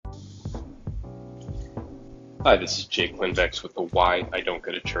Hi, this is Jake Lindbex with the Why I Don't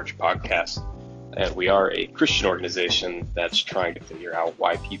Go to Church podcast. And we are a Christian organization that's trying to figure out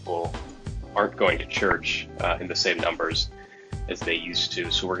why people aren't going to church in the same numbers as they used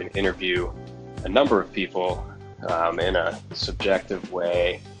to. So we're going to interview a number of people in a subjective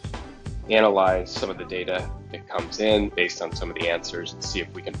way, analyze some of the data that comes in based on some of the answers, and see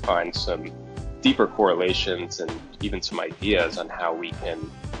if we can find some deeper correlations and even some ideas on how we can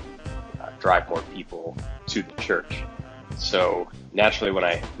drive more people to the church. So naturally, when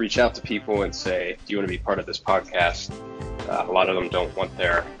I reach out to people and say, do you want to be part of this podcast? A lot of them don't want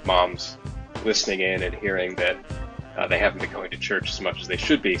their moms listening in and hearing that they haven't been going to church as much as they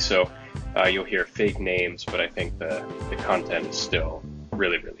should be. So you'll hear fake names, but I think the content is still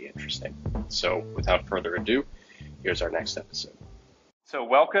really, really interesting. So without further ado, here's our next episode. So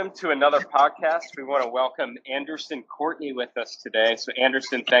welcome to another podcast. We want to welcome Anderson Courtney with us today. So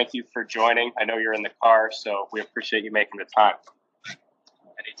Anderson, thank you for joining. I know you're in the car, so we appreciate you making the time.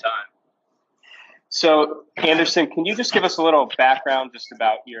 Anytime. So Anderson, can you just give us a little background just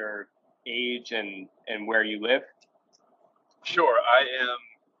about your age and where you live? Sure. I am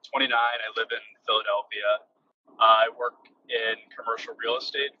 29. I live in Philadelphia. I work in commercial real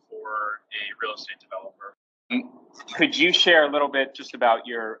estate for a real estate developer. Could you share a little bit just about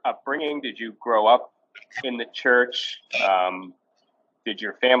your upbringing? Did you grow up in the church? Did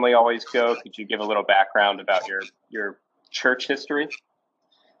your family always go? Could you give a little background about your church history?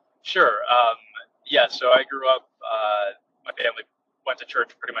 Sure. So I grew up, my family went to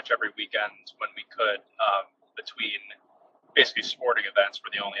church pretty much every weekend when we could, between basically sporting events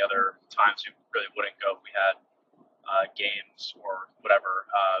were the only other times we really wouldn't go if we had games or whatever.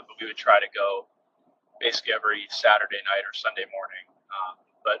 But we would try to go basically every Saturday night or Sunday morning.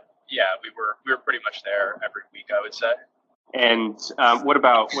 But yeah, we were pretty much there every week, I would say. And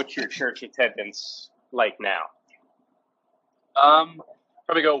what's your church attendance like now?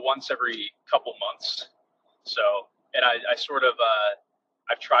 Probably go once every couple months. So, and I sort of,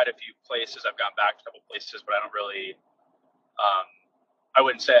 I've tried a few places. I've gone back to a couple places, but I don't really, I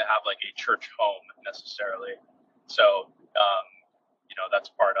wouldn't say I have like a church home necessarily. So, that's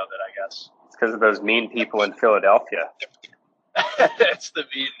part of it, I guess. It's because of those mean people in Philadelphia. It's the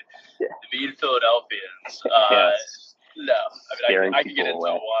mean Philadelphians. Yes. No, I mean, I can get into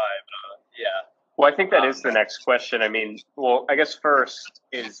why, but yeah. Well, I think that is the next question. I mean, I guess first,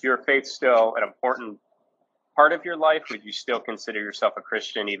 is your faith still an important part of your life? Would you still consider yourself a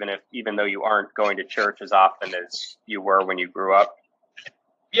Christian, even though you aren't going to church as often as you were when you grew up?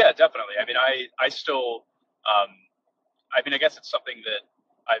 Yeah, definitely. I mean, I still, I guess it's something that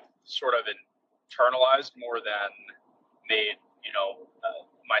I've sort of internalized more than made,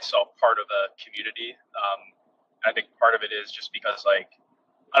 myself part of a community. I think part of it is just because, I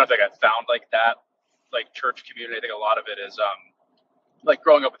don't think I've found that church community. I think a lot of it is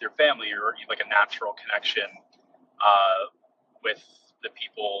growing up with your family, or you have a natural connection with the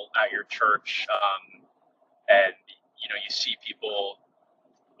people at your church, and you see people,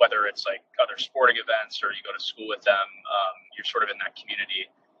 whether it's other sporting events or you go to school with them, you're sort of in that community.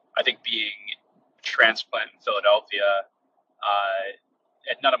 I think being a transplant in Philadelphia,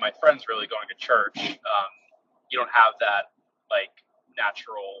 and none of my friends really going to church, you don't have that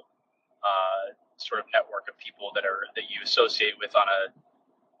natural sort of network of people that you associate with on a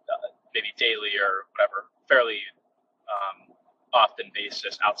maybe daily or whatever fairly often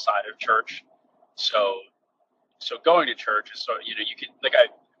basis outside of church. So going to church is you can I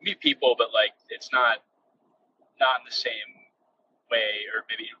meet people, but it's not in the same way, or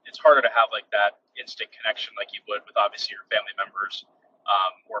maybe it's harder to have that instant connection like you would with obviously your family members,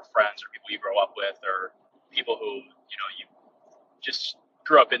 or friends, or people you grow up with, or people who you just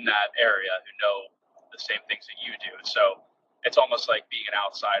grew up in that area who know the same things that you do. So it's almost like being an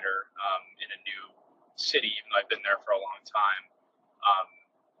outsider in a new city, even though I've been there for a long time.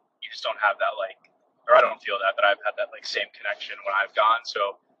 You just don't have that or I don't feel that I've had that same connection when I've gone.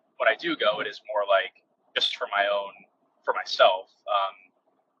 So when I do go, it is more just for myself.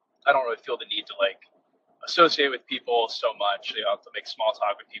 I don't really feel the need to associate with people so much. To make small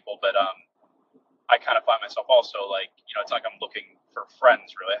talk with people, but I kind of find myself also it's like I'm looking for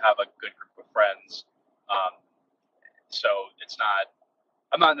friends. Really, I have a good group of friends. So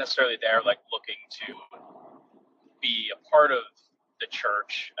I'm not necessarily there looking to be a part of the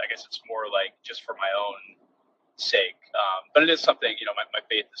church. I guess it's more just for my own sake. But it is something, my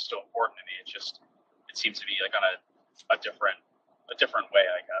faith is still important to me. It seems to be on a different way,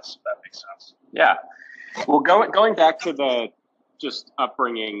 I guess, if that makes sense. Yeah. Well, going back to the just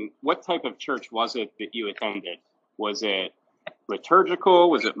upbringing, what type of church was it that you attended? Was it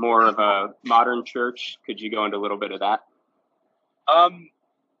liturgical? Was it more of a modern church? Could you go into a little bit of that?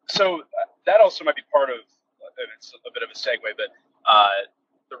 So that also might be part of, and it's a bit of a segue, but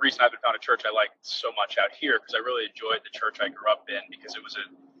the reason I haven't found a church I like so much out here, because I really enjoyed the church I grew up in, because it was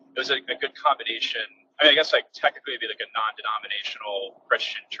a good combination. I mean, I guess like technically it'd be like a non-denominational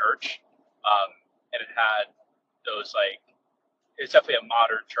Christian church, and it had those like, it's definitely a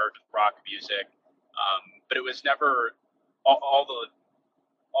modern church with rock music, but it was never all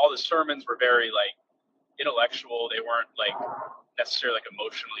the sermons were very like intellectual. They weren't like necessarily like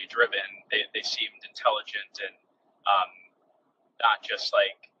emotionally driven. They seemed intelligent and not just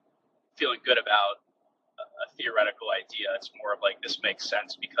like feeling good about a theoretical idea. It's more of like, this makes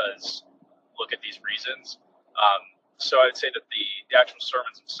sense because look at these reasons. So I'd say that the actual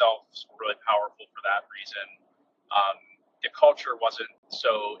sermons themselves were really powerful for that reason. The culture wasn't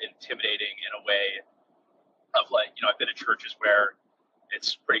so intimidating in a way of like, I've been in churches where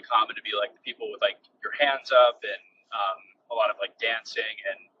it's pretty common to be like the people with like your hands up and a lot of like dancing.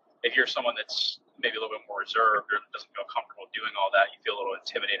 And if you're someone that's maybe a little bit more reserved or doesn't feel comfortable doing all that, you feel a little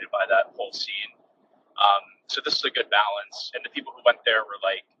intimidated by that whole scene. So this is a good balance. And the people who went there were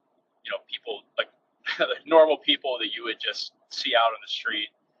like, people like normal people that you would just see out on the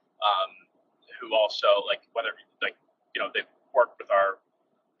street, who also like, whether like, they've worked with our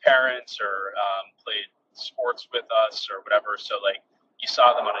parents or played sports with us or whatever. So like, you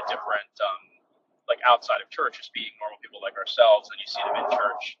saw them on a different, like outside of church as being normal people like ourselves, and you see them in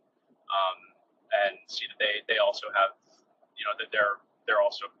church, and see that they also have, that they're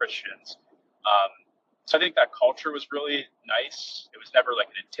also Christians. So I think that culture was really nice. It was never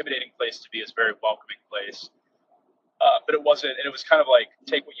like an intimidating place to be. It's a very welcoming place. But it wasn't, and it was kind of like,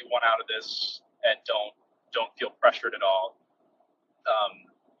 take what you want out of this and don't feel pressured at all.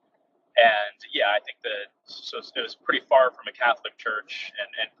 And yeah, I think that, so it was pretty far from a Catholic church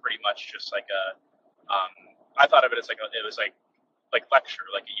and pretty much just like I thought of it as like, it was like lecture,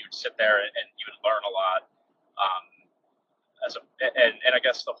 like you would sit there and you would learn a lot. And I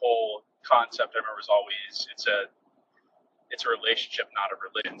guess the whole concept I remember was always, it's a relationship, not a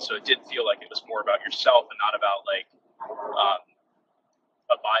religion. So it did feel like it was more about yourself and not about like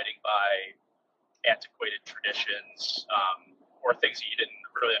abiding by antiquated traditions, or things that you didn't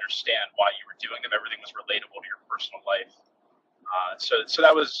really understand why you were doing them. Everything was relatable to your personal life. So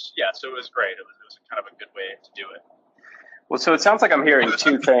that was, so it was great. It was kind of a good way to do it. Well, so it sounds like I'm hearing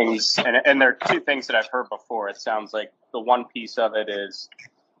two things, and there are two things that I've heard before. It sounds like the one piece of it is,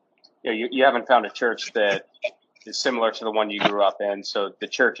 you haven't found a church that is similar to the one you grew up in, so the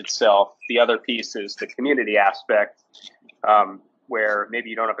church itself. The other piece is the community aspect, where maybe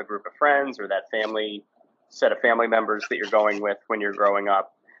you don't have a group of friends or that set of family members that you're going with when you're growing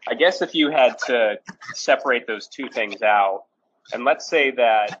up. I guess if you had to separate those two things out, and let's say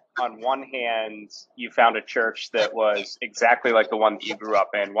that on one hand, you found a church that was exactly like the one that you grew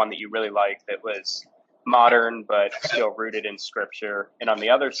up in, one that you really liked, that was modern but still rooted in scripture. And on the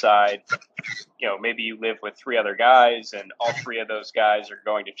other side, maybe you live with three other guys and all three of those guys are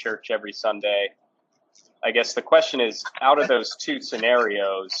going to church every Sunday. I guess the question is, out of those two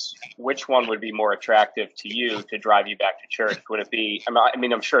scenarios, which one would be more attractive to you to drive you back to church? Would it be,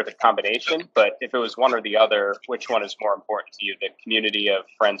 I'm sure it's a combination, but if it was one or the other, which one is more important to you, the community of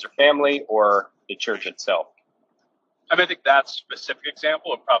friends or family or the church itself? I think that specific example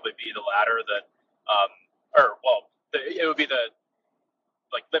would probably be the latter, that, it would be the,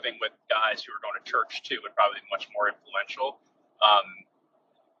 like living with guys who are going to church too would probably be much more influential.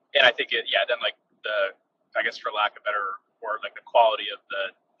 And I think then like I guess for lack of better word, like the quality of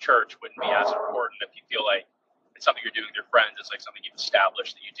the church wouldn't be as important if you feel like it's something you're doing with your friends. It's like something you've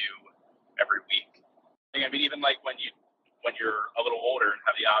established that you do every week. Even like when you're a little older and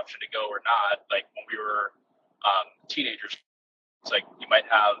have the option to go or not, like when we were teenagers, it's like you might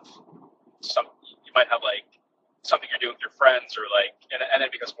have like something you're doing with your friends, or like, and then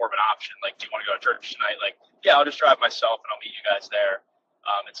it becomes more of an option. Like, do you want to go to church tonight? Like, yeah, I'll just drive myself and I'll meet you guys there.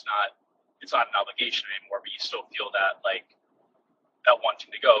 It's not an obligation anymore, but you still feel that like that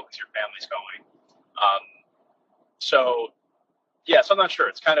wanting to go because your family's going. So I'm not sure.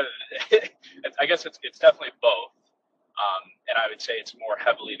 It's kind of, I guess it's definitely both. And I would say it's more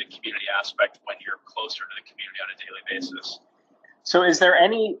heavily the community aspect when you're closer to the community on a daily basis. So is there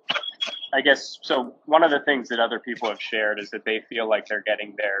any, so one of the things that other people have shared is that they feel like they're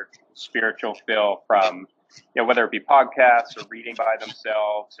getting their spiritual fill from, whether it be podcasts or reading by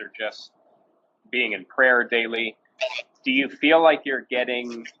themselves or just being in prayer daily. Do you feel like you're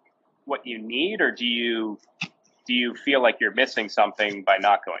getting what you need, or do you feel like you're missing something by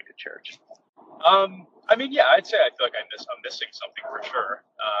not going to church? I mean, yeah, I'd say I feel like I'm missing something for sure.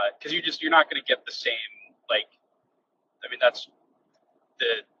 Because you're not going to get the same, like, I mean, that's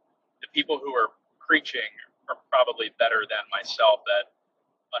the people who are preaching are probably better than myself at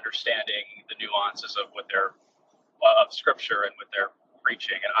understanding the nuances of what they're of scripture and what they're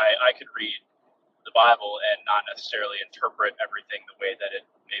preaching. And I could read the Bible and not necessarily interpret everything the way that it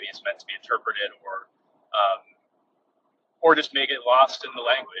maybe is meant to be interpreted, or just make it lost in the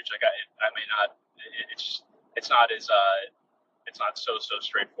language. Like I may not. It's not as it's not so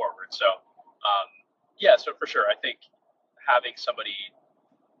straightforward. So yeah, so for sure, I think having somebody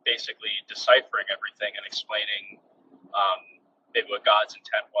basically deciphering everything and explaining maybe what God's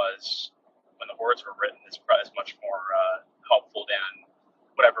intent was when the words were written is much more helpful than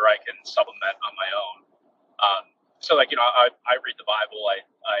whatever I can supplement on my own. So like, I read the Bible,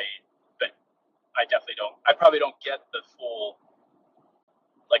 but I definitely don't, I probably don't get the full,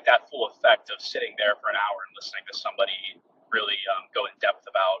 like that full effect of sitting there for an hour and listening to somebody really go in depth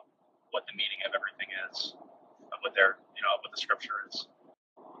about what the meaning of everything is, of what what the scripture is.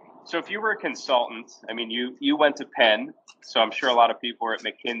 So if you were a consultant, I mean, you went to Penn, so I'm sure a lot of people were at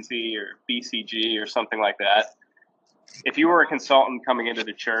McKinsey or BCG or something like that. If you were a consultant coming into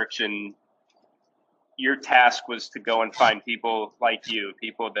the church and your task was to go and find people like you,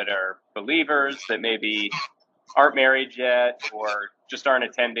 people that are believers that maybe aren't married yet or just aren't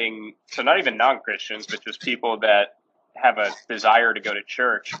attending, so not even non-Christians, but just people that have a desire to go to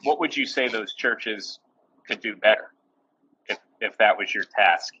church, what would you say those churches could do better if that was your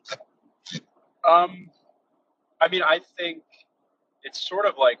task? I mean, I think it's sort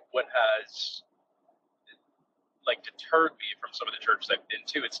of like what has like deterred me from some of the churches I've been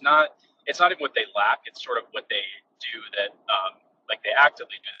to. It's not even what they lack. It's sort of what they do that, like they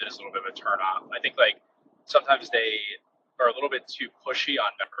actively do that is a little bit of a turn off. I think like sometimes they are a little bit too pushy on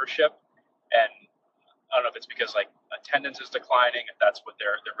membership, and I don't know if it's because like attendance is declining, if that's what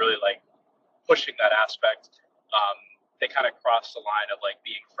they're really like pushing that aspect. They kind of cross the line of like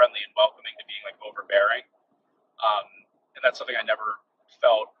being friendly and welcoming to being like overbearing. And that's something I never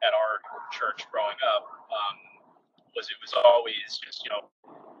felt at our church growing up. It was always just,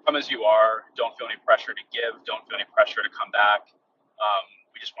 come as you are, don't feel any pressure to give, don't feel any pressure to come back.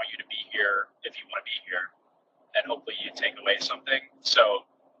 We just want you to be here if you want to be here, and hopefully you take away something. So,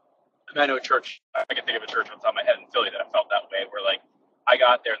 I know I can think of a church on the top of my head in Philly that I felt that way, where like I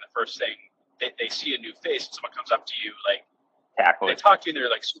got there and the first thing, they see a new face and someone comes up to you, like they talk to you and they're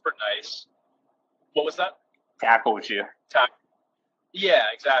like super nice. What was that? Tackle you. Yeah,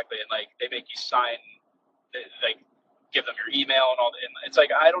 exactly. And like they make you sign, like give them your email and all that. And it's like,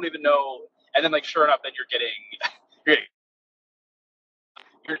 I don't even know. And then like, sure enough, then you're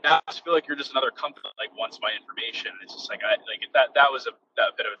now I feel like you're just another company that like wants my information. It's just like, that was a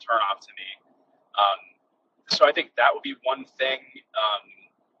bit of a turn off to me. So I think that would be one thing. I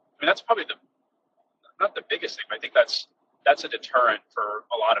mean, that's probably not the biggest thing, but I think that's a deterrent for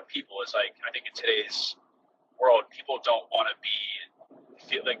a lot of people. Is like, I think in today's world, people don't want to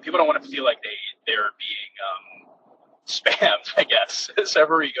feel like they're being spammed, I guess. So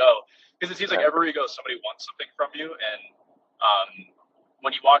everywhere you go, because it seems like everywhere you go, somebody wants something from you, and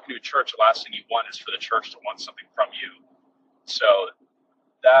when you walk into a church, the last thing you want is for the church to want something from you. So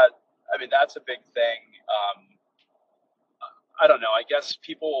that's a big thing. I don't know. I guess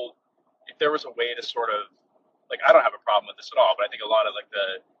people, if there was a way to sort of, like, I don't have a problem with this at all, but I think a lot of like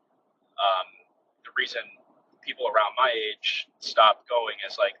the reason people around my age stopped going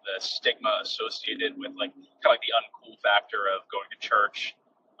is like the stigma associated with like kind of like the uncool factor of going to church.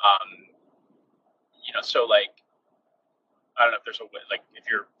 So like, I don't know if there's a way, like if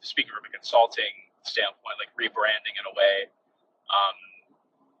you're speaking from a consulting standpoint, like rebranding in a way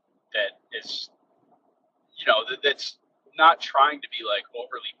that is, that's not trying to be like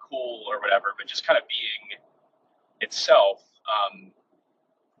overly cool or whatever, but just kind of being itself.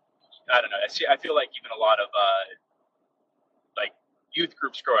 I don't know. I feel like even a lot of like youth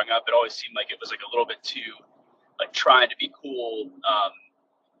groups growing up, it always seemed like it was like a little bit too like trying to be cool,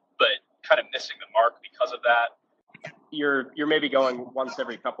 but kind of missing the mark because of that. You're maybe going once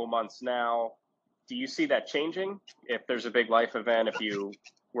every couple months now. Do you see that changing if there's a big life event, if you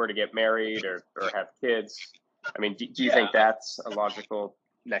were to get married or have kids? I mean, do you think that's a logical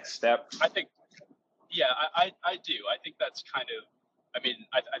next step? I think, I do. I think that's kind of, I mean,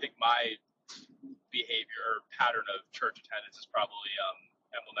 I think my behavior or pattern of church attendance is probably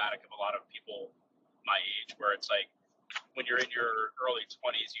emblematic of a lot of people my age, where it's like when you're in your early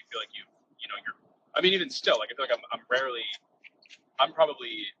 20s, you feel like you're, I mean, even still, like I feel like I'm probably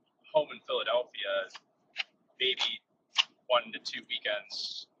home in Philadelphia maybe 1 to 2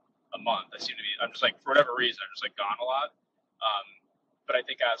 weekends a month. I'm just like, for whatever reason, I'm just like gone a lot. But I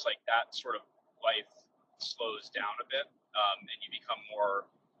think as like that sort of life slows down a bit, and you become more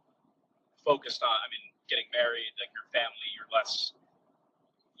focused on, getting married, like your family, you're less,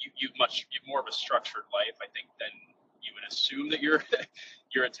 you've more of a structured life, I think, than you would assume that your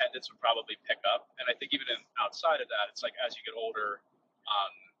your attendance would probably pick up. And I think even outside of that, it's like as you get older,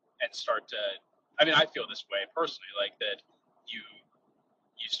 and start to, I feel this way personally, like that you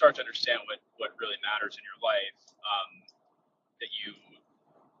start to understand what really matters in your life, that you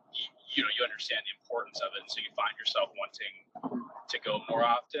understand the importance of it, and so you find yourself wanting to go more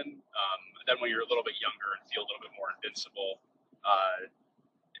often. Than when you're a little bit younger and feel a little bit more invincible.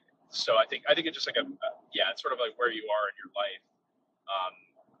 So I think it's just like it's sort of like where you are in your life.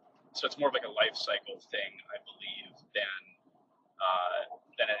 So it's more of like a life cycle thing, I believe,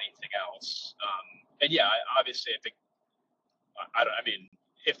 than anything else. And obviously, I think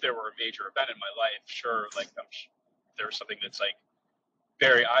if there were a major event in my life, sure, like there was something that's like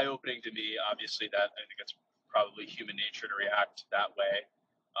very eye-opening to me. Obviously, that I think it's probably human nature to react that way.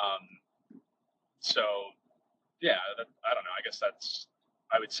 So yeah, I don't know. I guess I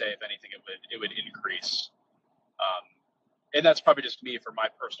would say, if anything, it would increase. And that's probably just me for my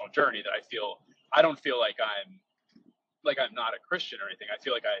personal journey, that I don't feel like I'm not a Christian or anything. I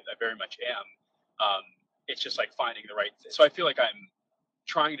feel like I very much am. It's just like finding the right. So I feel like I'm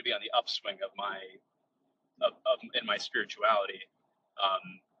trying to be on the upswing of in my spirituality,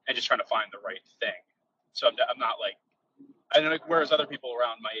 and just trying to find the right thing. So I'm not like, I don't know, whereas other people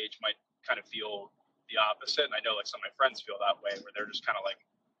around my age might kind of feel the opposite. And I know like some of my friends feel that way, where they're just kind of like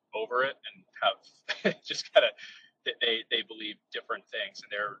over it and have just kind of, they believe different things,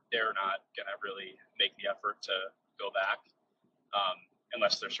 and they're not going to really make the effort to go back,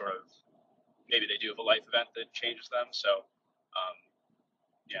 unless they're sort of, maybe they do have a life event that changes them. So,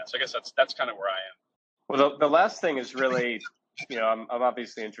 so I guess that's kind of where I am. Well, the last thing is really, I'm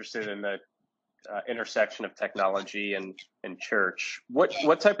obviously interested in the intersection of technology and church.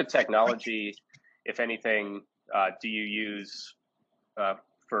 What type of technology, if anything, do you use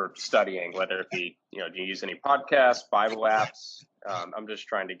for studying? Whether it be, do you use any podcasts, Bible apps? I'm just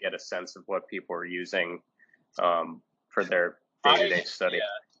trying to get a sense of what people are using for their day-to-day study.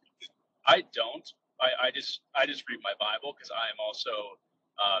 Yeah, I don't. I just read my Bible, because I am also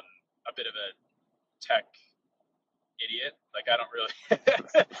a bit of a tech idiot. Like, I don't really.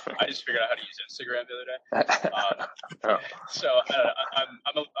 I just figured out how to use Instagram the other day. So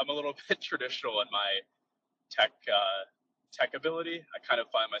I'm a little bit traditional in my tech ability. I kind of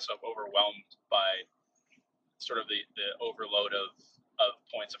find myself overwhelmed by sort of the overload of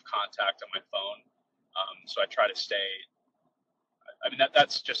points of contact on my phone. So I try to stay.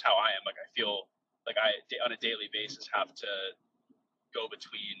 That's just how I am. Like, I feel like I on a daily basis have to go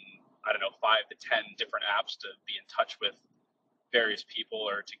between, I don't know, 5 to 10 different apps to be in touch with various people,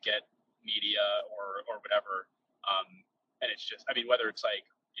 or to get media or whatever. And it's just, whether it's like,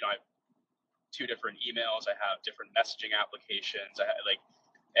 I have 2 different emails, I have different messaging applications,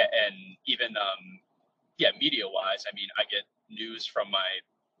 and even, media wise, I get news from my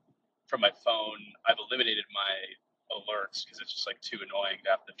phone. I've eliminated my alerts, because it's just like too annoying to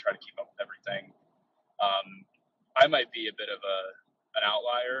have to try to keep up with everything. I might be a bit of an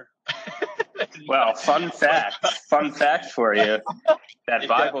outlier. Well, fun fact for you, that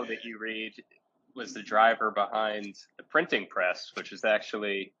Bible that you read was the driver behind the printing press, which is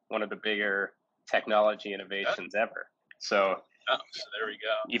actually one of the bigger technology innovations ever. So there we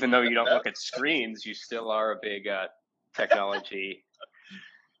go. Even though you don't look at screens, you still are a big technology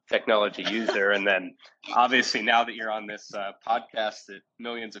user. And then obviously, now that you're on this podcast that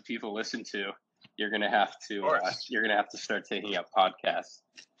millions of people listen to, you're gonna have to start taking up podcasts.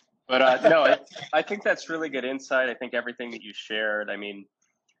 But no, I think that's really good insight. I think everything that you shared,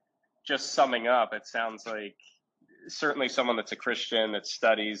 just summing up, it sounds like certainly someone that's a Christian, that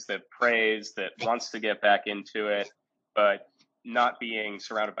studies, that prays, that wants to get back into it, but not being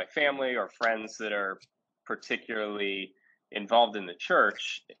surrounded by family or friends that are particularly involved in the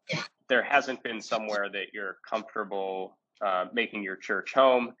church. There hasn't been somewhere that you're comfortable making your church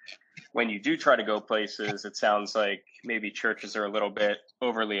home. When you do try to go places, it sounds like maybe churches are a little bit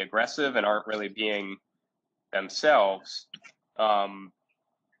overly aggressive and aren't really being themselves. And,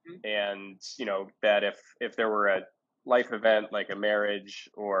 that if there were a life event like a marriage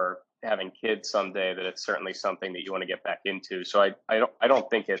or having kids someday, that it's certainly something that you want to get back into. So I don't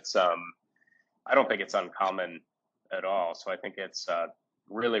think it's uncommon at all. So I think it's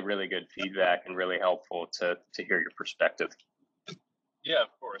really, really good feedback and really helpful to hear your perspective. Yeah, of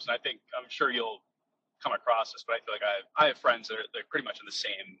course. And I'm sure you'll come across this, but I feel like I have friends that are pretty much in the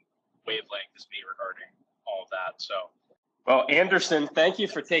same wavelength as me regarding all of that. So, well, Anderson, thank you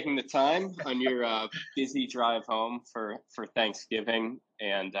for taking the time on your busy drive home for Thanksgiving,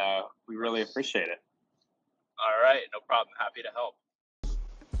 and we really appreciate it. All right, no problem. Happy to help.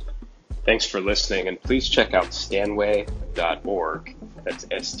 Thanks for listening, and please check out stanway.org. That's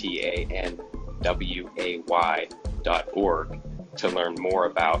STANWAY.org to learn more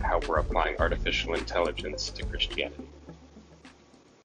about how we're applying artificial intelligence to Christianity.